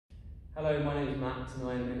Hello, my name is Max and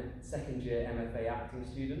I am a second year MFA Acting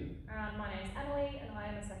student. And my name is Emily and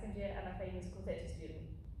I am a second year MFA Musical Theatre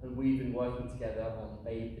student. And we've been working together on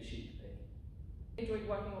Babe the Sheep Pig. I enjoyed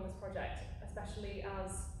working on this project, especially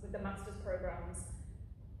as with the master's programmes,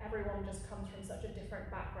 everyone just comes from such a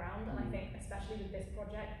different background, and I think especially with this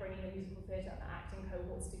project, bringing the musical theatre and acting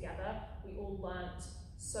cohorts together, we all learnt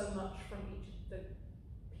so much from each of the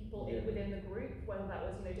people within the group, whether that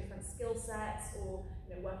was different skill sets or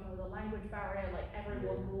working with a language barrier. Like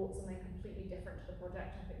everyone brought something completely different to the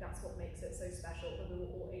project. I think that's what makes it so special, that we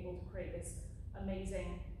were all able to create this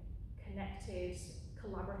amazing, connected,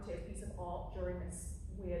 collaborative piece of art during this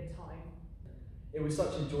weird time. It was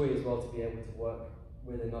such a joy as well to be able to work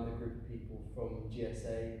with another group of people from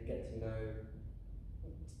GSA, get to know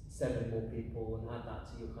 7 more people and add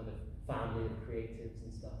that to your kind of family of creatives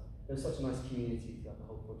and stuff. There was such a nice community throughout the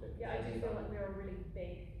whole project. Yeah, I do feel like we're a really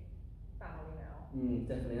big family now.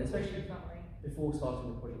 Definitely, and especially family. Before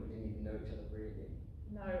starting the project, we didn't even know each other really.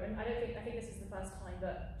 No, and I think this is the first time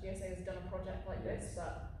that GSA has done a project like this,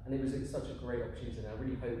 but and it was such a great opportunity, and I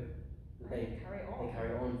really hope that they carry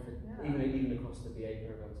on for even across the BA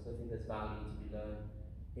program. So I think there's value to be learned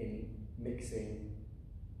in mixing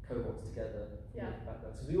cohorts together from different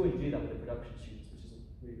backgrounds. Because we already do that with the production students, which is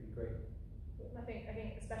really, really great. I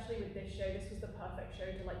think especially with this show, this was the perfect show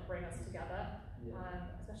to bring us together.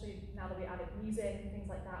 Especially now that we added music and things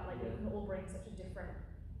like that, we can all bring such a different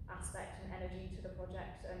aspect and energy to the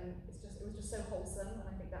project, and it was just so wholesome, and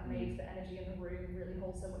I think that made the energy in the room really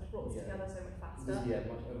wholesome, which brought us together so much faster.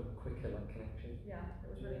 Much of a quicker connection. Yeah,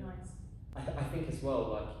 it was really nice. I think as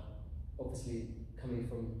well, obviously coming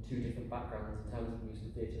from 2 different backgrounds in terms of musical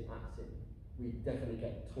theatre and acting, we definitely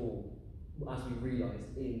get taught, as we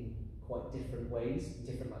realised, in quite different ways,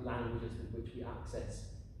 different languages with which we access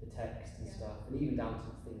the text and stuff, and even down to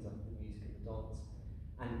things like the music and the dance,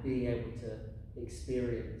 and being able to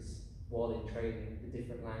experience while in training the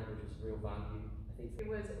different language was real value. I think it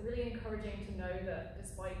was really encouraging to know that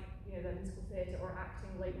despite the musical theatre or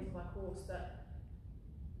acting labels of our course, that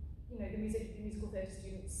the musical theatre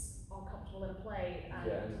students are comfortable in a play,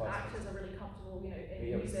 and actors are really comfortable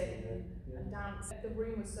in music and dance. The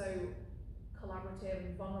room was so collaborative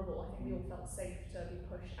and vulnerable. I think we all felt safe to be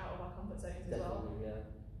pushed out of our comfort zones as well.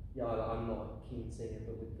 I'm not a keen singer,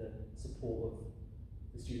 but with the support of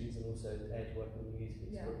the students and also Ed working on the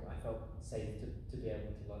music, I felt safe to be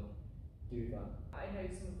able to do that. I know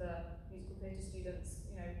some of the musical theatre students,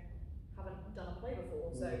 haven't done a play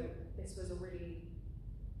before, so this was a really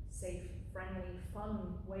safe, friendly,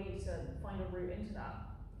 fun way to find a route into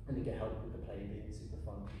that. And to get help with the play being super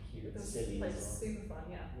fun, cute, silly as well. Super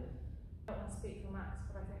fun, I don't want to speak for Max,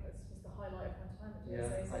 but I think this was the highlight of my time at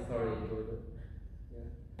GSA. I thoroughly enjoyed it.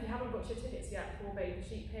 If you haven't got your tickets yet for Babe the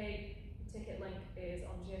Sheep Pig, the ticket link is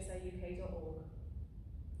on gsauk.org.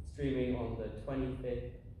 Streaming on the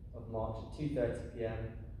 25th of March at 2:30 PM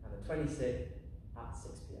and the 26th at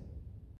 6 PM.